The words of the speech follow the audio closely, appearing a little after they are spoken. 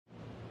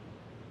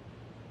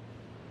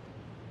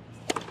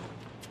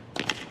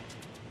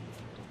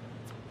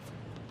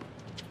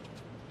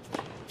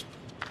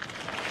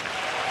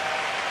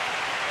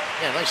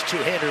Yeah, nice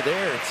two-hander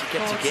there to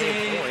get to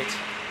game point.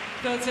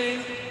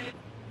 13.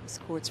 These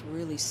courts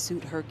really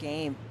suit her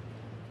game.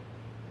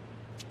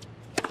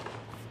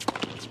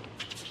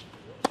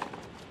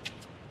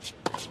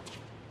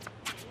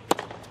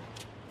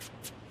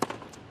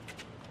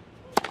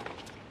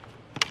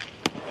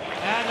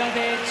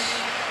 Advantage,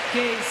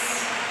 Keys.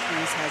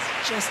 Keys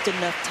has just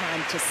enough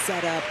time to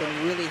set up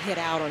and really hit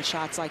out on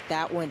shots like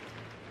that one.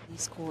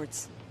 These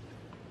courts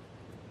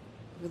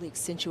really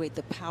accentuate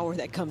the power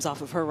that comes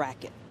off of her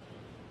racket.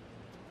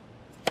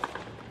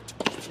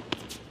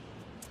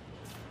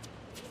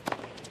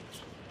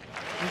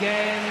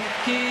 Again,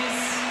 Keys.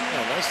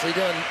 Yeah, nicely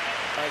done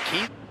by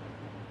Keith.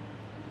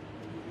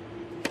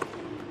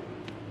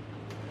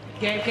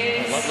 Game,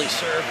 Keys. A lovely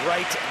serve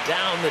right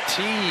down the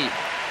tee.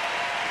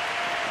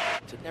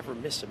 To never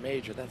miss a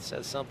major, that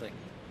says something.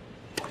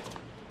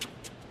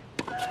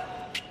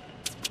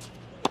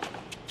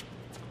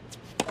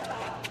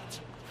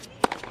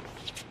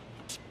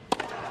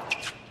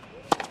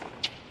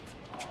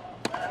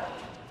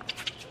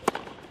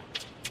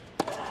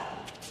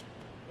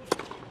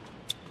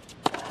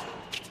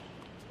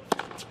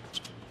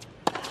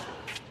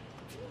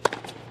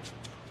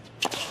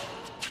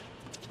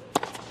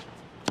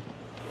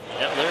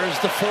 There's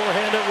the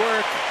forehand at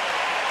work.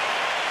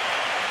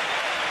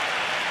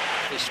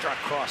 They struck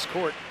cross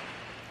court.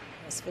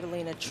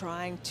 Svitolina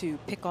trying to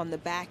pick on the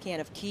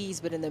backhand of Keys,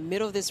 but in the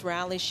middle of this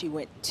rally, she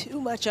went too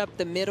much up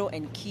the middle,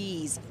 and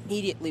Keys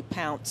immediately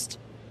pounced.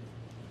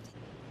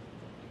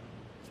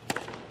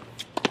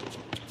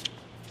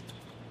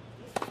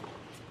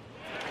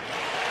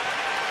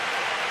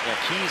 Yeah,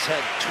 Keys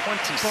had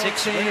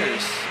 26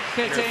 winners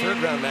in her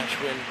third-round match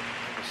win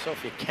with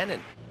Sophia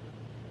Kenin,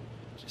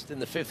 just in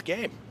the 5th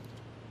game.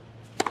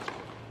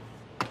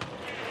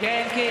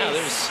 Game, Keys. Now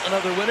there's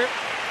another winner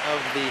of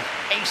the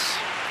ace,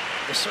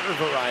 the serve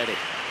variety.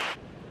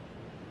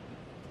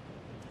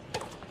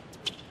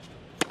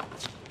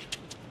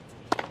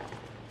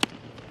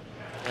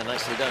 Yeah,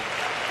 nicely done.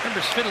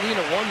 Remember,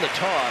 Svitolina won the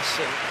toss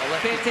and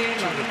elected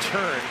to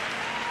return.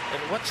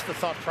 And what's the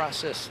thought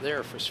process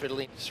there for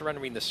Svitolina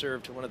surrendering the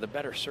serve to one of the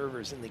better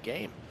servers in the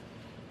game?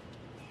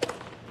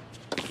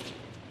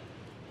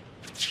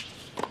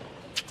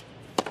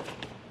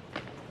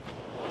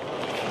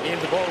 Gave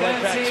the ball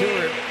right back to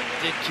her,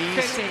 did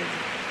Keys. 15.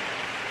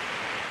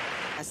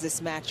 As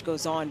this match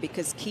goes on,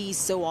 because Keys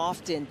so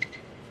often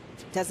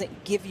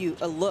doesn't give you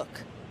a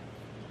look.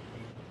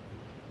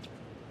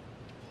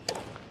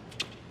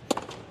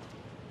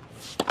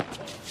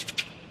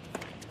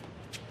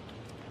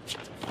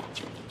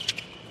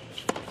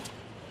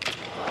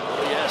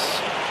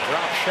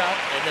 Shot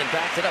and then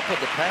backed it up with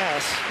the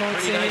pass.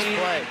 Pretty nice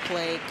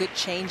play. Good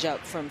changeup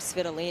from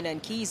Svitolina,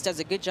 and Keys does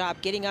a good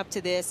job getting up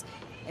to this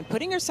and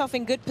putting herself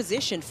in good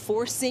position,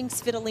 forcing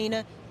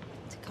Svitolina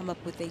to come up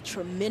with a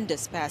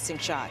tremendous passing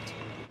shot.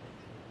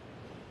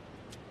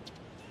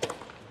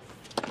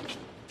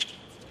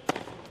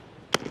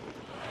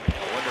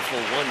 Wonderful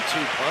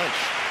 1-2 punch.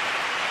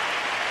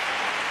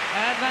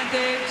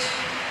 Advantage,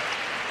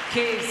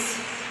 Keys.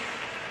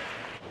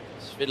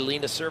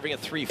 Svitolina serving at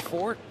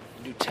 3-4.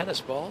 New tennis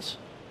balls.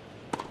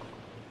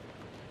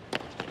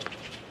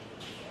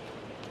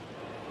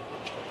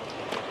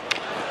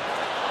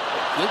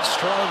 Good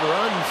strong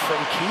run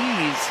from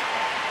Keys.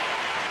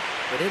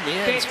 But in the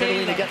end,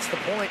 Svitolina gets the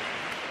point.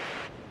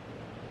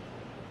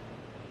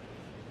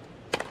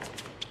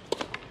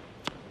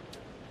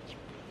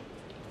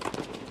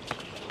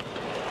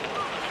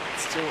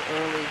 It's still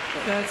early,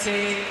 but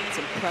 13. it's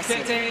impressive.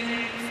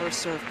 15. First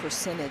serve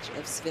percentage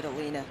of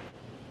Svitolina.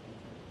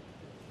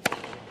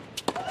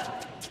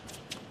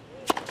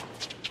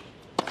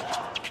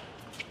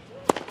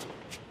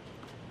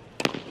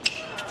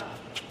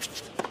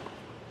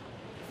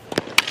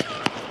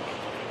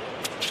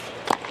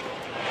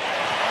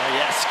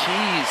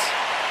 Keys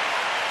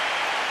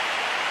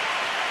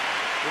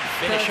would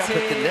finish up at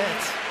the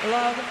net.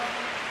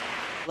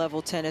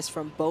 Level tennis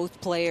from both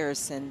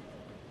players, and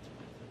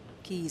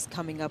Keys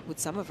coming up with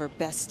some of her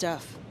best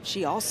stuff.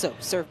 She also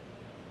served.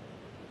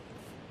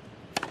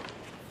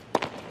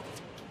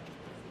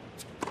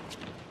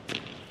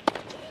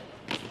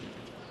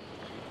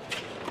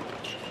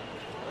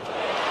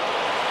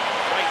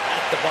 Right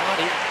at the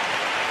body.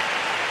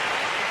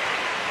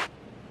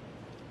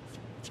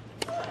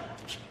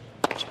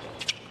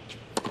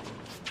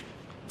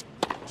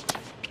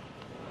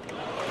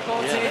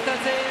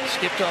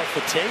 Skipped off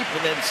the tape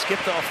and then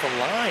skipped off the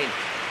line.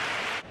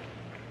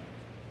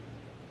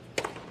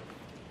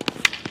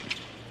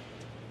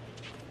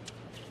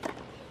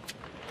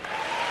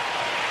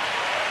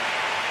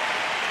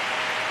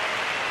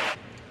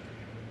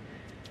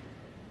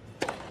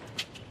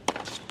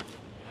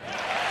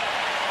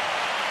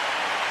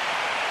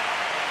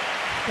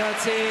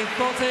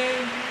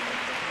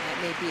 That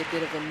may be a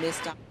bit of a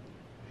missed opportunity.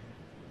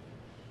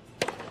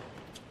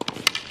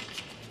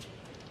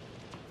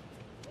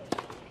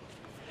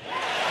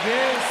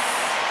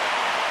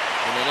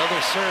 And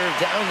another serve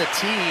down the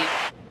tee.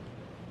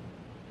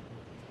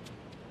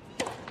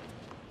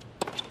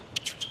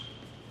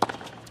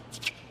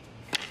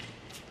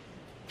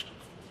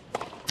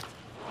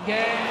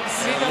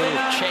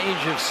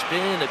 change of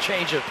spin, a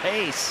change of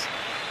pace.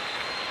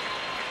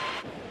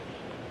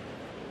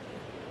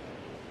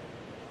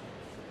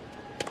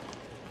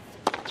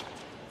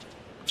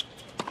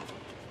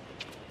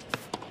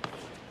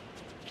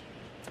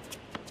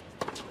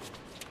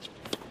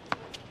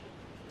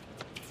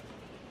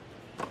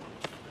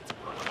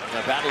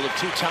 A battle of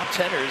two top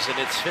tenors, and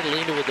it's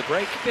Svitolina with the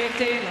break.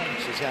 15.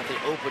 She's got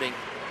the opening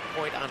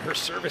point on her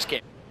service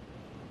game.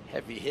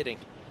 Heavy hitting.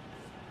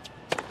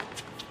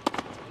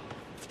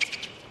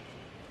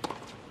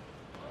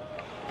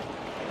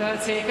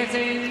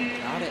 15.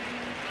 Got it.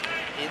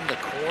 In the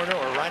corner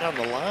or right on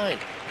the line.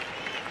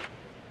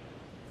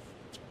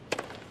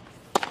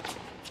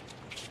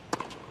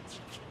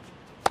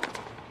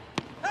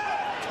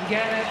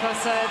 Game for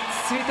set,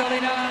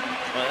 Svitolina.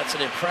 Well, that's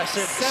an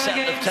impressive Seven set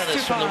of games tennis to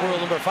from the five. world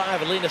number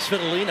 5, Elina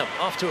Svitolina.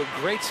 Off to a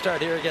great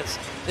start here against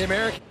the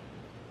American.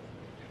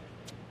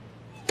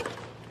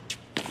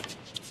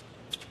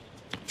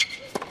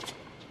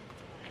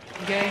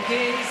 Game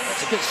keys.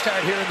 That's a good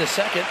start here in the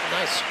second.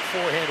 Nice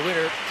forehand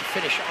winner to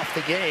finish off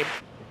the game.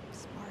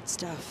 Smart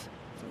stuff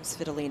from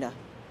Svitolina.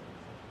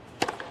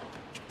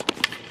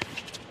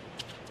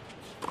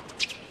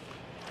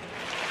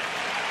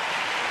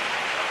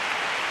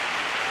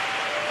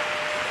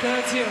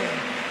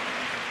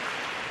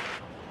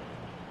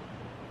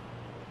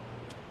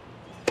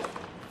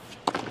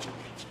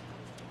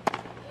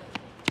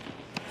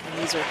 And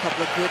these are a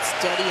couple of good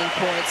steadying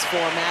points for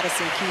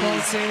Madison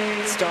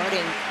Keys.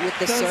 Starting with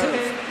the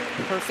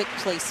serve. Perfect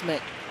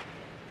placement.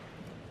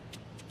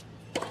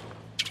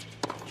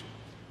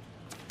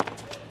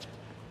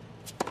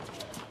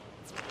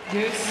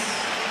 Yes.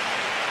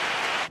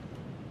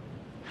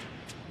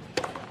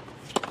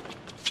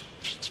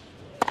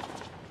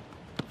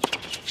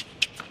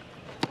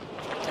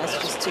 That's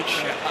just too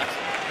good.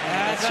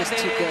 That's just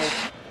too good.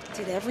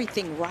 Did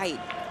everything right.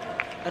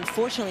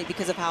 Unfortunately,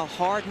 because of how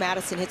hard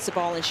Madison hits the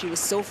ball and she was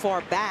so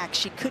far back,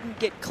 she couldn't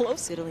get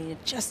close. Italy in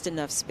just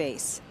enough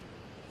space.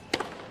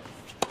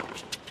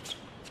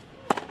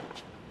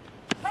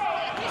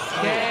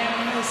 Game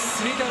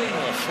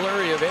Svitolina. A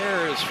flurry of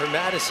errors for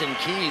Madison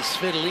Keys.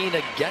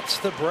 Svitolina gets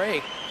the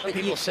break. But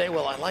People you- say,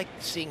 well, I like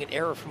seeing an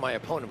error from my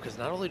opponent because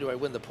not only do I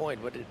win the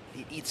point, but it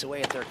eats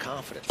away at their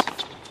confidence.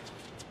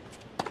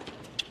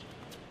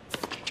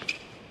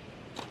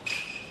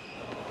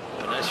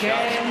 A nice shot.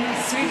 Game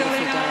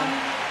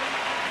Svitolina.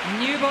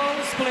 New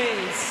balls,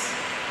 please.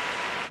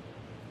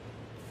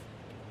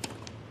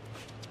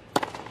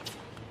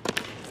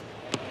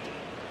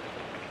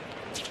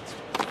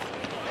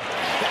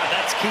 Yeah,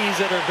 that's Keys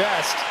at her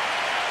best.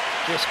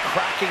 Just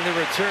cracking the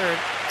return,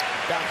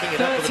 backing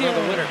it up with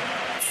another winner.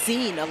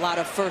 Seen a lot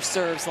of first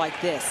serves like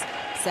this.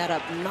 Set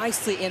up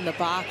nicely in the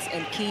box,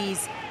 and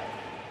Keys,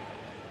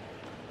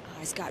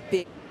 he's got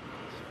big.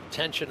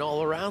 Tension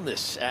all around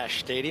this Ash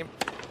Stadium.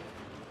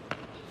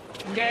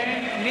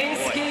 Game means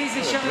Boy, Keys is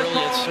what a showing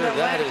brilliant ball serve on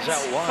the that left. is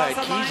out wide.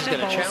 Fast Keys is line, gonna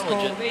the ball's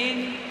challenge it. called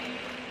in.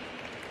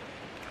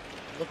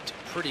 Looked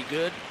pretty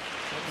good.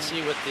 Let's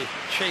see what the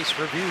chase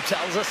review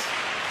tells us.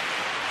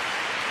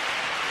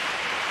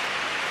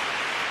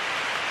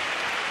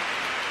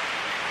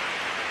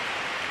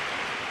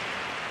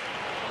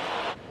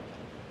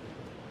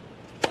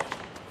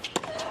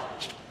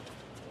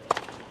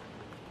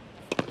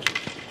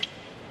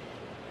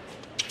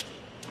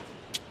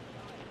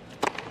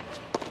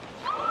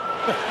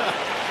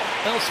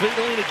 Well,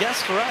 Svitolina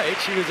guessed right.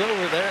 She was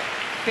over there.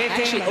 15.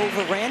 Actually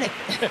overran it.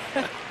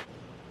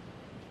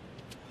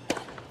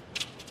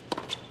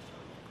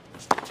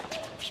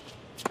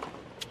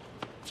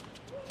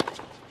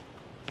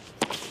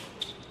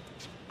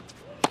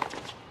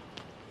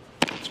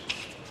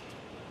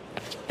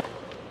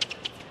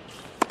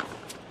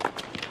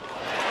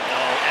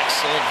 Oh,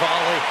 excellent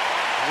volley.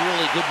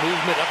 Really good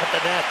movement up at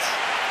the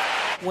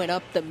net. Went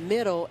up the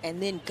middle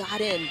and then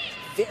got in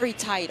very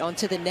tight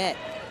onto the net.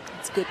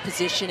 It's good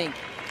positioning.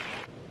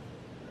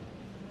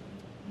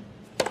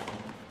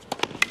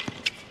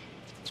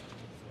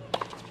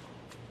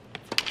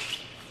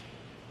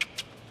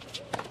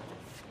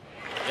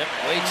 Yep,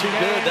 way too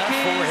good, that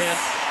forehand.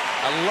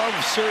 I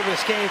love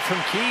service game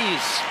from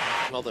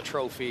Keys. All the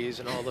trophies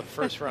and all the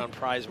first round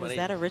prize money. Was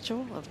that a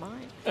ritual of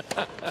mine?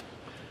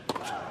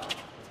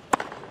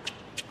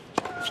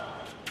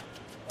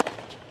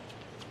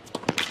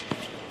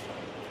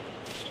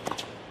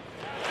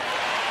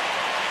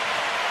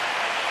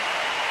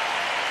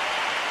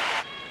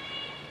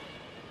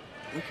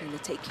 Looking to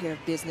take care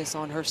of business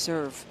on her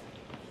serve.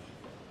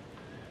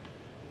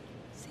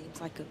 Seems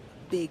like a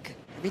big,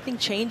 everything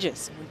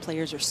changes when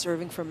players are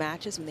serving for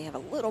matches, when they have a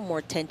little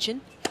more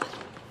tension.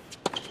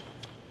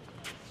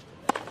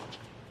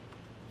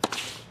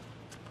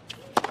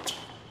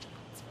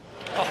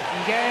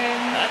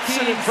 Game That's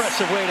an Keys.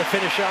 impressive way to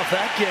finish off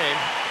that game.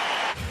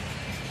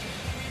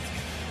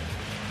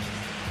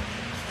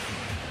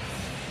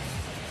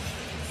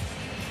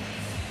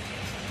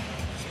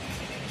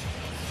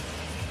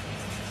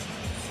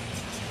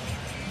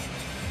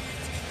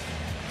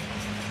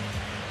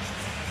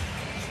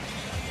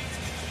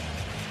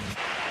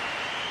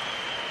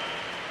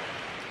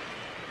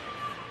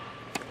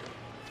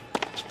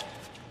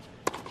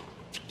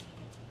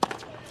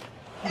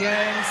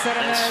 Game, set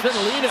And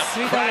Svitolina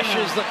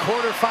crashes the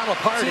quarterfinal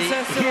party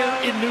here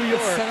in New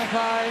York.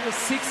 7-5,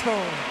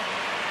 6-4.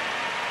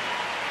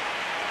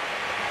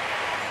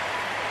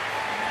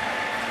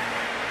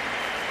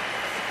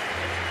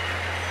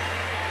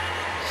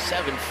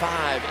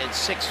 7-5 and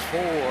 6-4,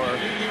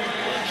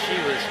 and she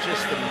was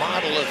just the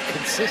model of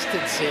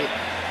consistency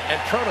and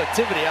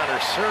productivity on her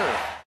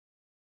serve.